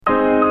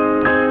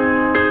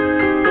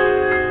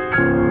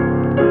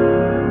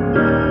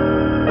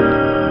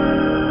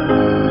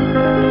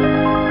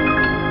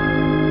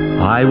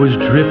I was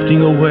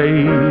drifting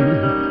away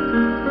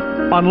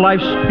on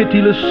life's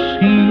pitiless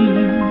sea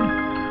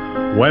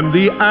when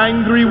the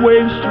angry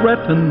waves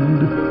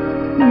threatened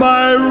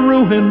my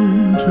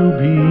ruin to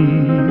be.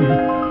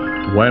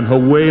 When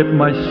away at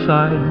my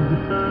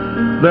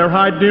side there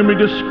I dimly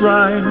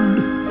descried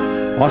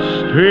a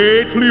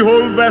stately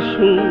old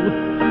vessel,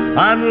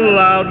 and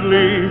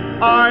loudly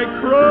I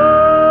cried,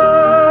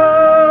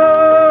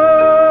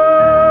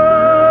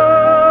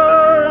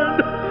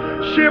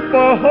 "Ship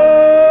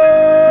ahoy!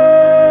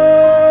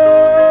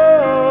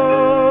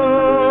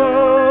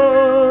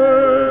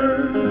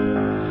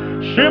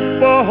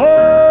 Ship ahoy!"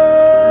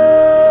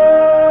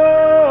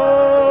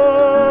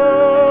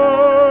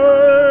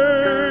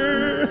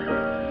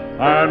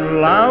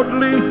 And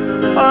loudly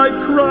I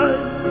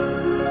cried,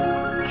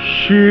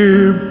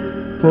 "Ship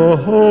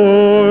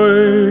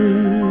ahoy!"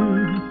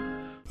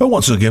 Well,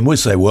 once again, we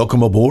say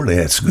welcome aboard.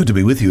 It's good to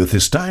be with you at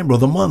this time.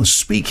 Brother Munn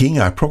speaking.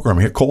 Our program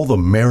here called The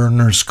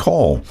Mariner's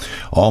Call.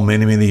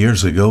 Many, many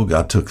years ago,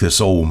 God took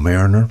this old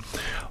mariner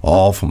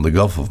all from the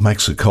Gulf of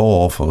Mexico,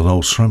 off of an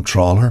old shrimp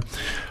trawler.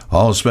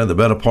 I spent the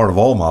better part of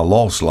all my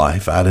lost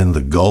life out in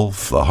the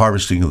Gulf,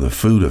 harvesting of the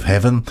food of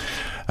heaven,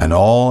 and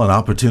all an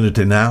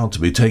opportunity now to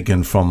be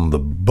taken from the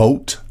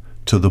boat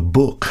to the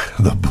book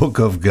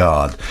of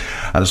God.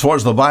 And as far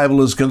as the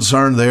Bible is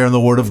concerned, there in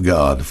the Word of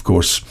God, of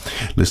course,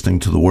 listening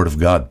to the Word of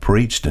God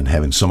preached and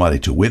having somebody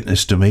to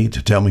witness to me,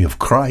 to tell me of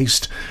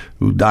Christ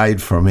who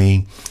died for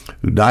me,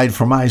 who died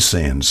for my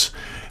sins.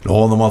 And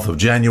all in the month of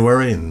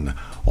January and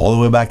all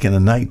the way back in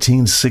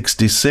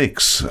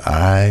 1966,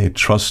 I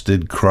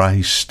trusted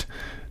Christ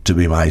to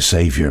be my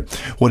Savior.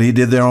 What he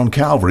did there on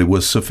Calvary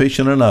was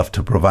sufficient enough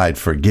to provide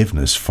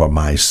forgiveness for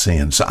my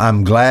sins.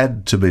 I'm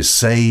glad to be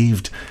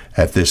saved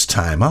at this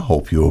time. I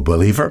hope you're a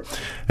believer.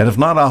 And if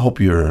not, I hope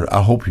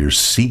you're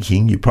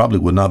seeking. You probably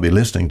would not be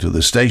listening to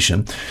the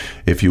station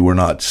if you were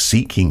not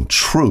seeking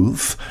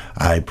truth.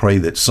 I pray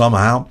that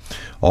somehow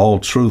all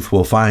truth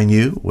will find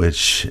you,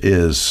 which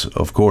is,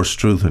 of course,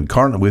 truth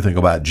incarnate. We think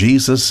about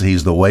Jesus.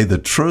 He's the way, the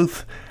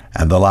truth,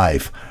 and the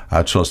life.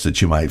 I trust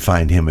that you might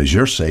find him as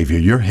your Savior,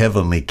 your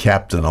heavenly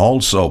captain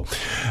also.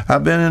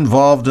 I've been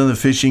involved in the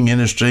fishing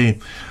industry,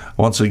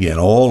 once again,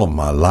 all of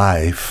my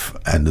life.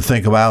 And to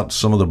think about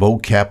some of the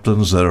boat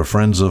captains that are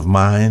friends of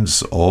mine,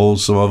 some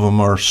of them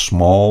are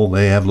small.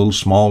 They have little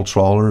small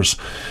trawlers.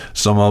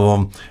 Some of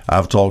them,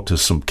 I've talked to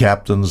some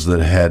captains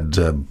that had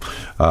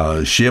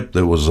a ship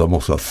that was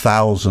almost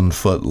 1,000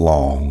 foot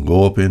long.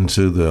 Go up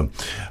into the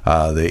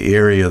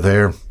area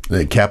there,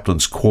 the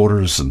captain's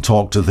quarters, and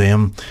talk to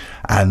them,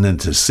 and then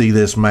to see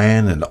this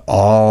man and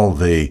all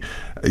the,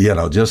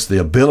 just the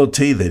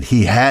ability that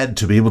he had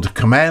to be able to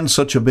command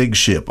such a big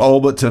ship.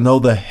 But to know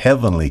the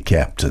heavenly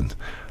captain.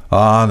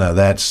 No,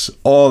 that's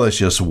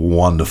just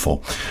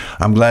wonderful.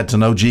 I'm glad to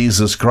know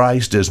Jesus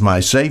Christ is my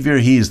Savior.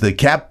 He is the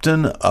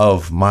captain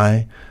of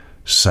my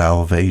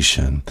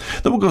salvation.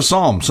 The book of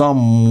Psalm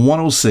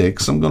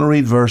 106, I'm going to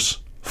read verse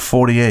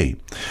 48.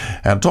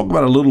 And talk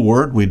about a little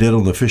word we did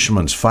on the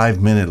Fisherman's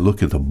 5-minute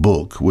look at the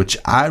book, which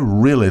I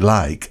really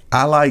like.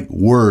 I like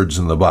words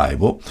in the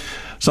Bible.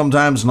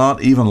 Sometimes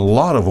not even a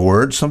lot of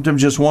words,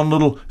 sometimes just one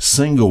little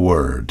single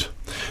word.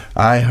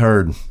 I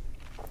heard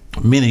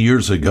many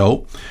years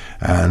ago,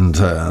 and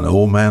an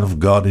old man of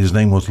God, his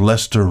name was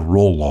Lester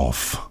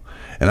Roloff.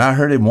 And I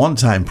heard him one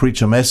time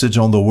preach a message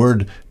on the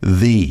word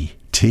the,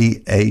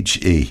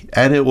 T-H-E.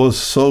 And it was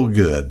so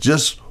good.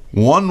 Just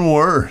one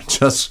word,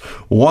 just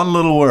one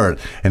little word.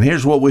 And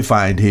here's what we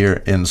find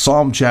here in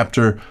Psalm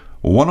chapter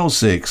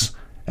 106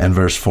 and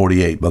verse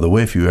 48. By the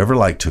way, if you ever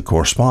like to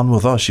correspond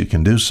with us, you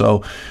can do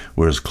so.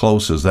 We're as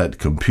close as that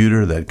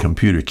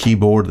computer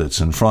keyboard that's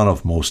in front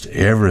of most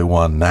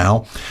everyone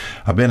now.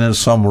 I've been in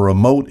some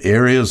remote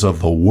areas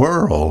of the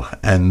world,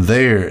 and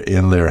there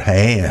in their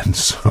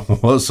hands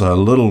was a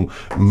little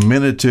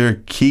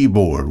miniature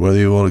keyboard, whether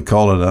you want to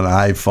call it an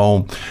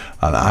iPhone,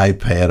 an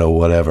iPad, or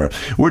whatever.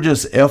 We're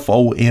just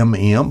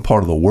FOMM,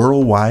 part of the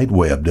World Wide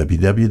Web,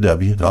 FOMM.org.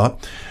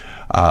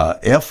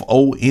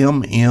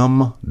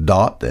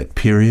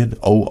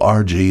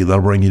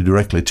 They'll bring you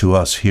directly to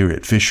us here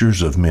at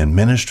Fishers of Men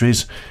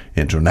Ministries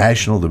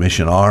International, the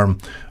mission arm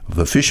of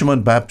the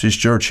Fisherman Baptist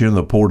Church here in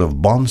the port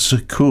of Bon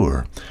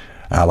Secour,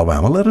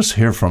 Alabama. Let us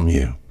hear from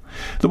you.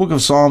 The book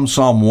of Psalm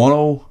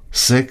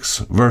 106,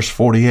 verse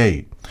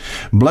 48.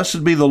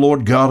 Blessed be the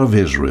Lord God of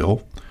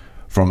Israel,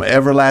 from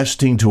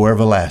everlasting to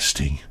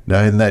everlasting.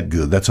 Now, isn't that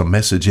good? That's a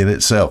message in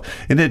itself.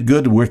 Isn't it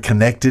good we're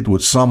connected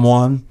with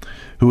someone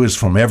who is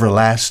from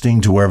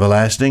everlasting to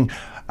everlasting?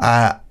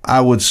 I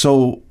would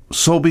so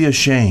be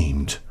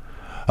ashamed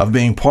of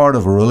being part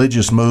of a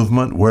religious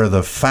movement where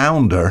the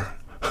founder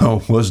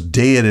was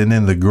dead and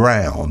in the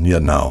ground,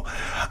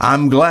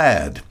 I'm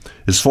glad,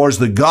 as far as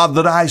the God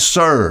that I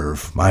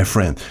serve, my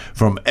friend,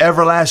 from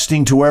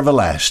everlasting to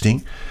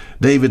everlasting.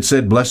 David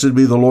said, blessed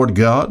be the Lord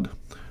God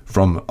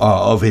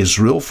of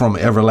Israel, from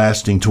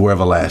everlasting to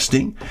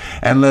everlasting,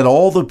 and let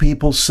all the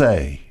people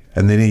say,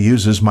 and then he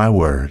uses my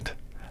word,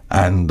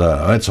 and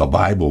it's a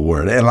Bible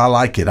word, and I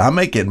like it. I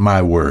make it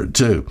my word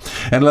too.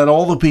 And let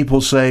all the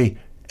people say,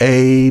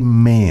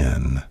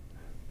 Amen.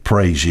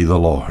 Praise ye the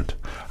Lord.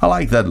 I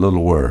like that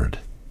little word.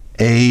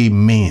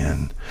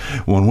 Amen.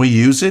 When we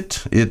use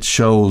it, it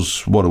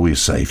shows, what do we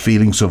say,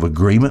 feelings of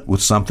agreement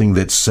with something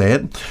that's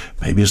said,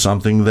 maybe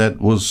something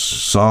that was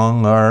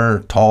sung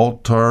or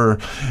taught, or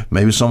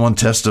maybe someone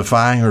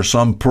testifying or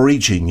some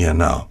preaching,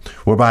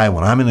 whereby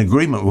when I'm in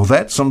agreement with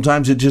that,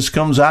 sometimes it just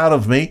comes out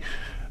of me,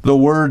 the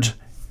word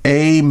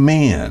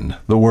amen,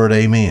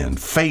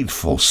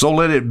 faithful, so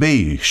let it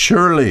be,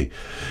 surely,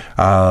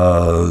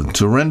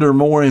 to render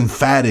more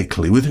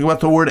emphatically. We think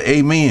about the word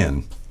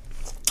amen.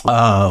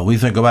 We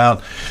think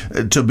about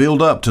to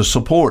build up, to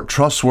support,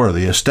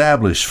 trustworthy,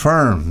 established,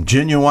 firm,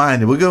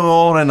 genuine. We go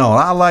on and on.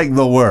 I like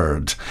the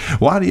word.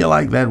 Why do you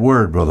like that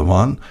word, Brother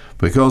Mon?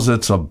 Because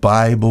it's a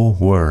Bible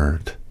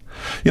word.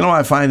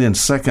 I find in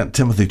 2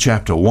 Timothy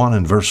chapter 1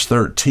 and verse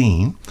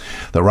 13,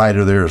 the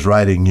writer there is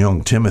writing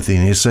young Timothy,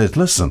 and he says,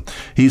 listen,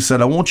 he said,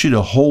 I want you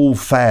to hold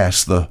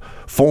fast the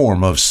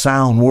form of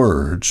sound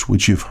words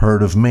which you've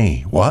heard of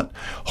me. What?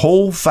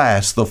 Hold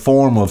fast the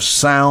form of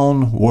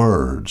sound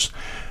words.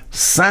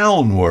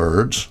 Sound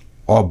words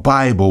are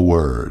Bible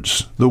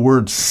words. The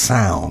word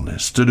sound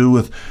is to do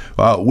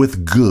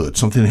with good,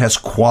 something that has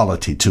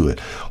quality to it.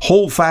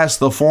 Hold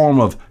fast the form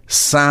of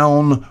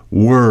sound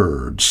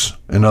words.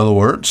 In other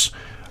words,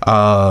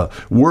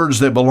 words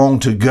that belong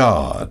to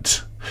God.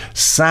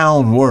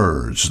 Sound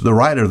words. The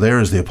writer there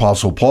is the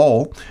Apostle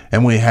Paul,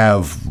 and we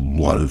have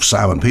what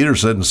Simon Peter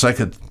said in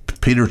 2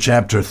 Peter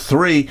chapter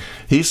 3.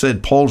 He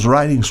said Paul's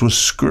writings was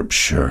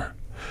Scripture.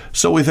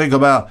 So we think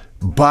about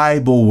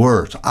Bible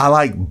words. I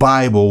like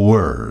Bible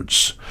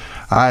words.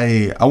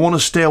 I want to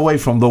stay away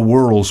from the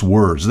world's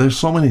words. There's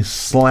so many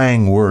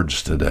slang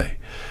words today.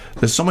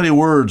 There's so many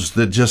words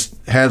that just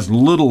has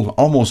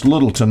almost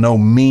little to no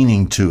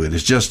meaning to it.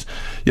 It's just,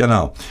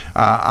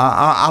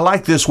 I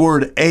like this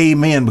word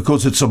amen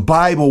because it's a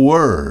Bible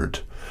word.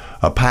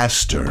 A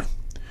pastor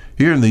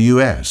here in the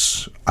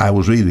U.S., I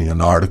was reading an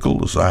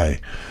article as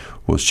I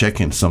was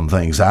checking some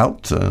things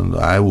out, and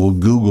I will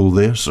Google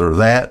this or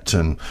that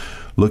and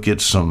look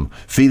at some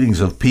feelings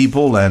of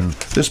people, and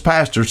this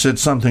pastor said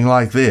something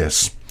like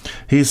this.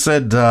 He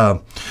said,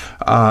 amen,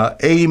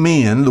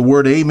 the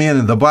word amen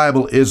in the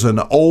Bible is an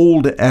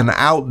old and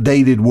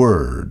outdated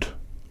word.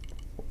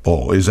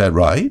 Oh, is that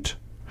right?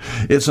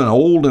 It's an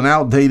old and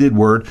outdated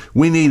word.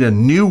 We need a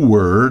new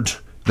word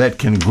that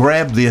can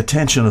grab the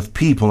attention of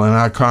people in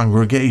our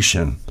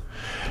congregation.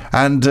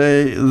 And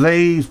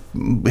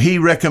he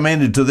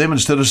recommended to them,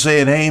 instead of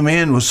saying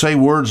amen, would say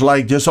words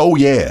like just, oh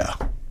yeah,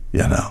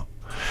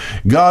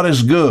 God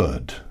is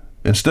good.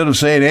 Instead of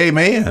saying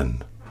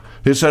amen,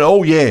 he said,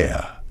 oh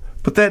yeah.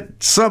 But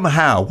that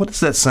somehow, what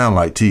does that sound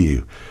like to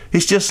you?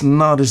 It's just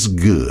not as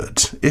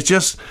good. It's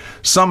just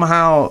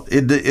somehow,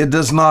 it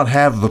does not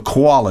have the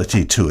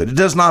quality to it. It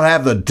does not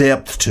have the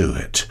depth to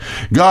it.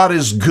 God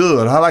is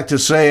good. I like to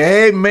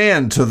say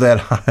amen to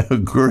that. I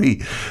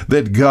agree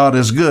that God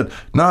is good.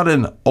 Not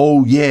an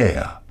oh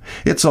yeah.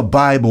 It's a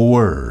Bible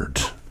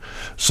word.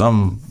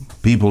 Some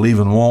people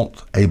even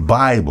want a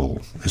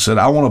Bible. They said,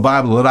 I want a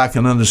Bible that I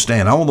can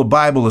understand. I want a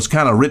Bible that's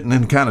kind of written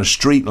in kind of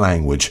street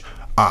language.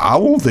 I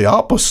want the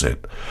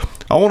opposite.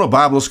 I want a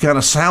Bible that kind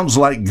of sounds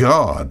like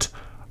God.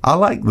 I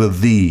like the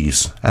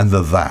these and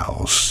the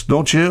thous,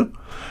 don't you?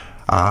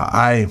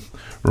 I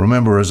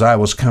remember as I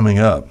was coming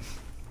up,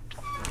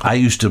 I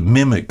used to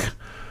mimic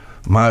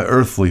my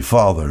earthly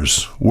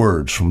father's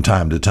words from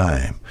time to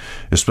time.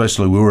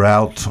 Especially we were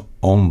out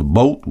on the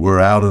boat, we were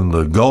out in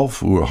the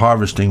Gulf, we were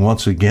harvesting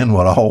once again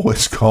what I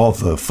always call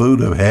the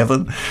food of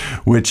heaven,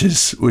 which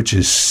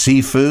is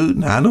seafood.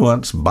 Now, I know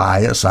it's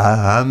bias,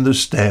 I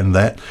understand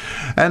that.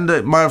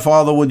 And my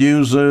father would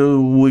use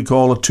we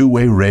call a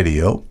two-way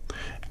radio,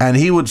 and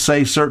he would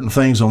say certain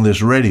things on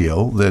this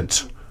radio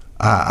that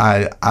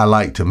I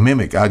like to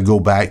mimic. I'd go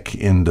back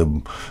in the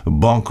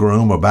bunk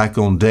room or back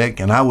on deck,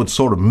 and I would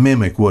sort of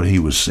mimic what he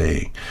was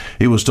saying.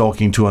 He was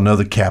talking to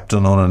another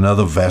captain on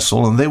another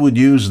vessel, and they would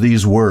use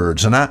these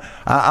words. And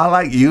I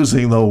like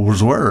using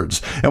those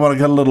words. And when I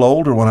got a little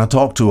older, when I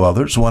talked to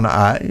others, when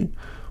I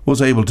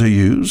was able to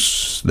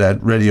use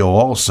that radio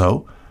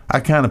also, I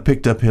kind of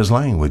picked up his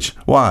language.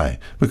 Why?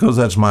 Because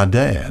that's my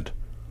dad.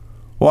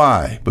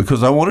 Why?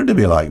 Because I wanted to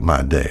be like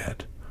my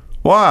dad.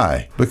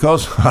 Why?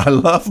 Because I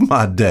love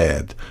my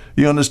dad.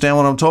 You understand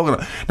what I'm talking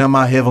about? Now,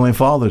 my Heavenly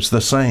Father's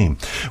the same.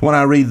 When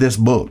I read this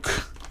book,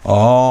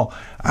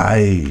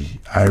 I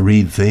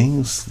read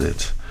things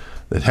that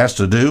has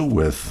to do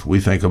with, we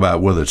think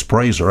about whether it's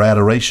praise or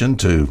adoration,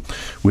 to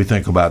we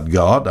think about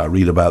God. I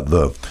read about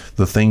the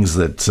things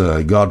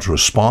that God's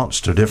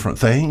response to different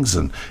things.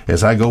 And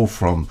as I go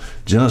from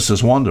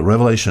Genesis 1 to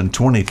Revelation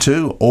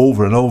 22,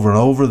 over and over and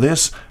over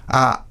this,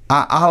 I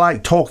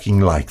like talking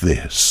like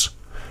this.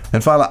 In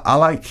fact, I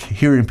like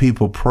hearing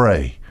people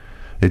pray.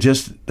 They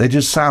just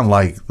sound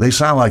like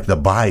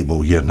the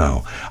Bible,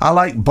 I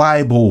like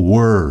Bible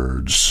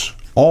words.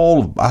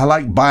 I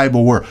like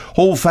Bible word.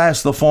 Hold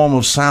fast the form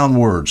of sound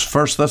words.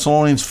 1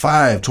 Thessalonians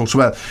 5 talks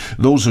about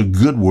those are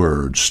good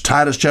words.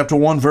 Titus chapter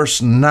 1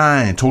 verse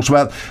 9 talks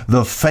about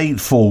the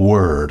faithful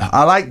word.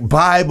 I like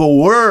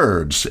Bible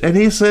words. And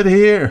he said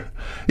here,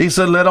 he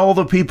said, let all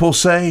the people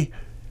say,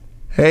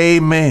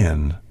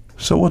 amen.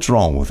 So what's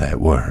wrong with that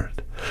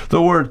word?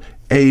 The word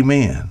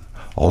amen.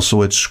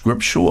 Also, it's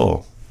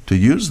scriptural to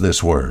use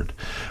this word.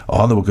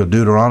 On the book of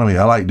Deuteronomy,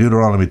 I like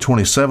Deuteronomy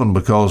 27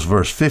 because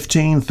verse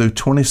 15 through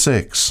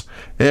 26,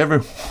 every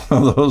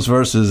one of those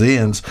verses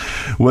ends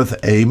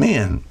with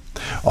amen.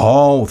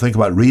 Think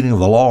about reading of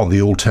the law in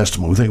the Old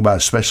Testament. We think about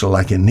especially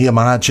like in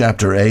Nehemiah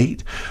chapter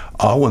 8.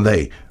 When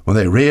they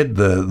read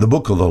the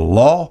book of the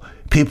law,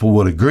 people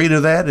would agree to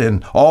that,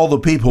 and all the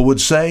people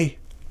would say,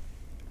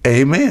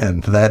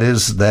 amen. That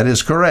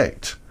is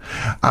correct.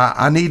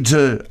 I need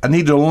to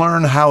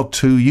learn how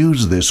to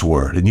use this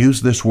word and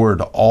use this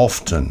word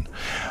often.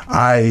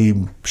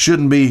 I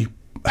shouldn't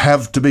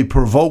have to be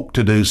provoked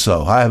to do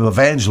so. I have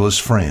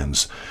evangelist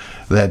friends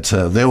that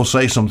they'll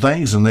say some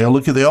things and they'll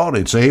look at the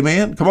audience,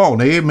 amen, come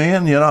on,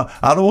 amen.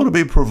 I don't want to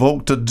be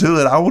provoked to do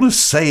it. I want to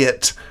say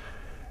it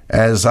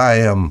as I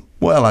am,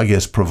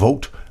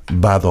 provoked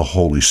by the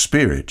Holy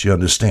Spirit. You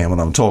understand what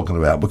I'm talking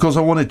about? Because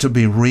I want it to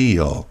be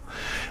real.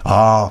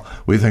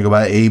 We think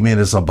about amen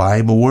as a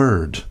Bible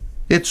word.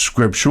 It's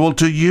scriptural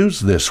to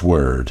use this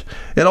word.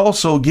 It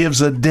also gives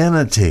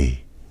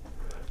identity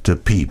to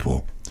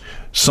people.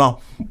 Psalm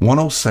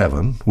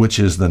 107, which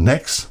is the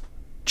next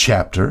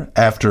chapter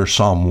after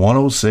Psalm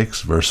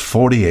 106, verse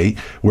 48,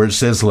 where it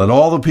says, let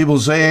all the people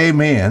say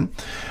amen.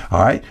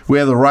 All right. We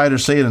have the writer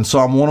say it in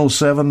Psalm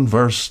 107,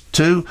 verse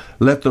 2,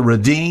 let the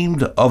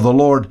redeemed of the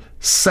Lord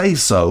say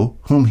so,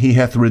 whom he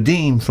hath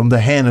redeemed from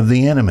the hand of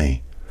the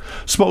enemy.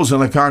 Suppose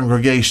in a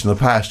congregation the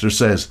pastor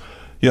says,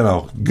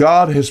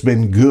 God has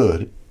been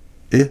good.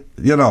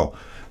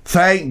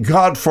 Thank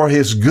God for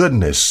his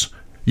goodness.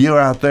 You're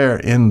out there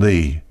in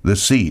the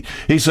seat.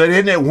 He said,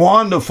 isn't it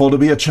wonderful to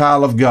be a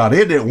child of God?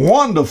 Isn't it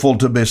wonderful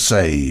to be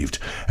saved?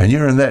 And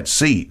you're in that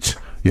seat.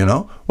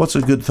 What's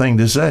a good thing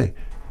to say?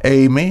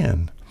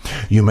 Amen.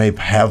 You may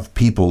have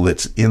people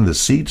that's in the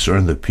seats or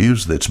in the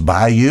pews that's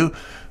by you.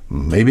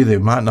 Maybe they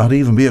might not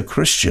even be a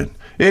Christian.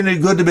 Isn't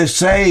it good to be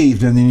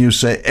saved? And then you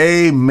say,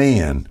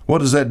 amen. What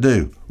does that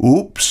do?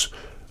 Oops.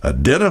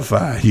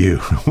 Identify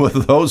you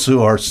with those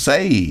who are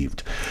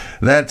saved.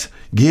 That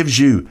gives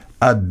you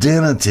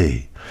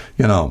identity.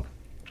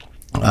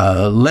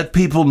 Let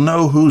people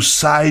know whose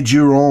side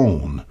you're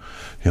on.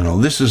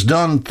 This is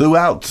done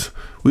throughout.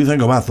 We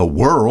think about the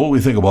world.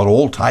 We think about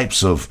all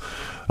types of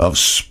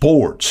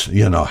sports.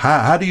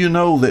 How do you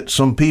know that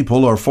some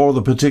people are for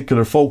the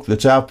particular folk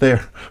that's out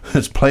there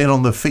that's playing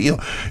on the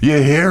field?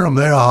 You hear them,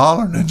 they're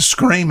hollering and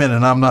screaming,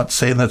 and I'm not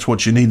saying that's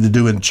what you need to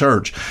do in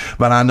church,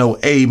 but I know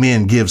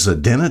amen gives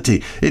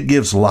identity. It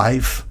gives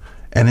life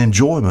and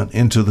enjoyment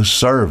into the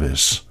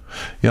service.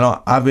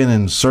 I've been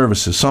in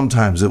services.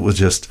 Sometimes it was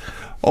just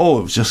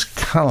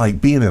kind of like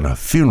being in a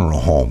funeral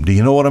home. Do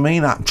you know what I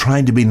mean? I'm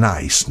trying to be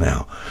nice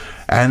now.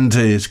 And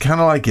it's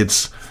kind of like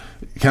it's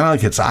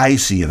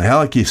icy and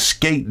like you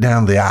skate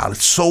down the aisle.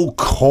 It's so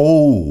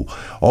cold.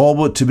 All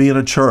but to be in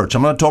a church.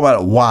 I'm not talking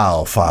about a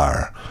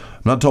wildfire.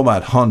 I'm not talking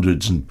about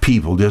hundreds of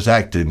people just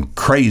acting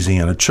crazy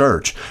in a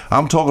church.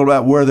 I'm talking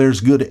about where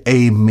there's good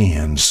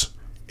amens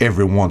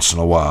every once in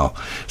a while,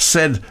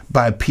 said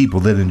by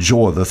people that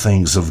enjoy the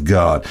things of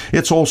God.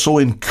 It's also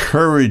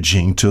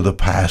encouraging to the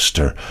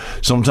pastor.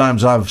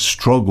 Sometimes I've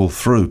struggled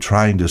through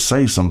trying to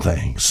say some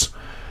things.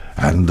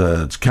 And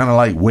it's kind of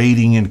like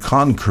wading in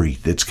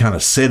concrete. It's kind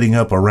of setting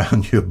up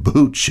around your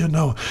boots,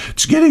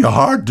 It's getting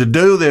hard to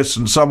do this.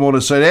 And someone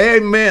has said,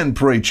 amen,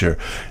 preacher.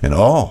 And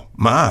oh,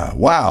 my,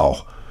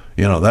 wow.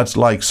 That's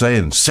like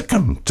saying sick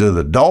 'em to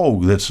the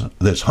dog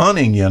that's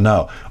hunting,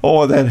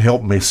 Oh, that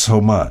helped me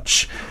so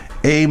much.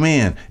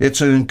 Amen. It's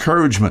an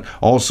encouragement.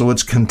 Also,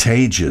 it's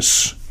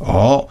contagious.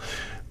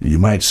 You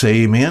might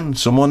say amen.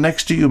 Someone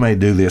next to you may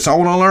do this. I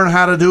want to learn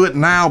how to do it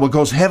now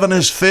because heaven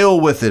is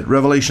filled with it.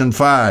 Revelation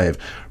 5,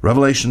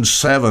 Revelation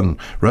 7,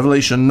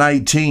 Revelation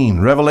 19,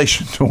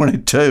 Revelation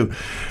 22.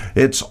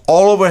 It's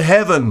all over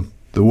heaven,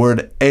 the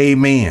word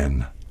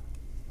amen.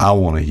 I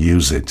want to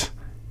use it.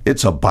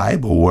 It's a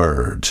Bible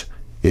word.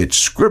 It's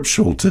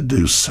scriptural to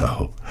do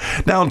so.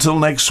 Now, until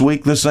next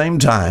week, the same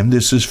time,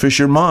 this is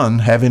Fisher Munn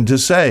having to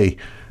say,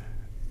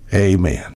 amen.